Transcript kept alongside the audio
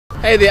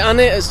Hey there, Ane,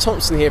 it's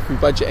Thompson here from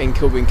Budget and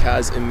Kilburn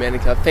Cars in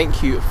Manukau.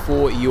 Thank you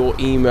for your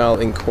email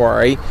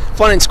inquiry.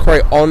 Finance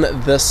inquiry on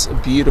this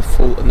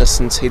beautiful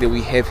Nissan Tiida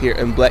we have here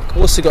in black.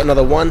 Also got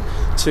another 1,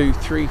 2,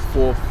 3,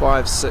 4,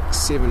 5, 6,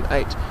 7,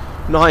 8,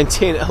 9,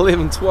 10,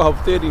 11,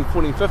 12, 13,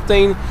 14,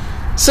 15,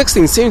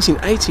 16, 17,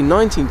 18,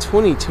 19,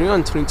 20,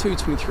 21, 22,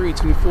 23,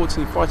 24,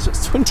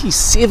 25,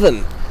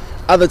 27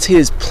 other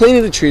Tiidas,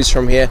 plenty to choose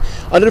from here.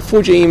 I did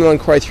forward your email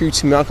inquiry through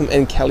to Malcolm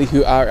and Kelly,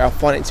 who are our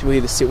finance people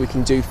here to see what we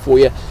can do for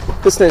you.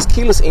 This one is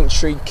keyless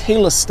entry,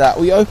 keyless start.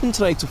 We open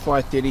today till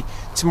 5:30,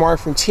 tomorrow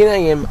from 10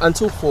 AM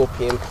until 4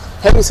 PM.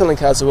 Have been selling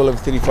cars for well over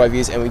 35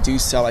 years, and we do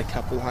sell a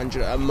couple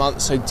hundred a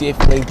month, so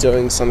definitely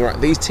doing something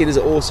right. These Tiidas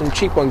are awesome,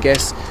 cheap on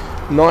gas,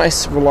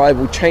 nice,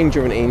 reliable,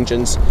 chain-driven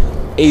engines,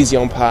 easy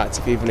on parts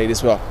if you ever need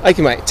as well.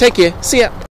 Okay mate, take care, see ya.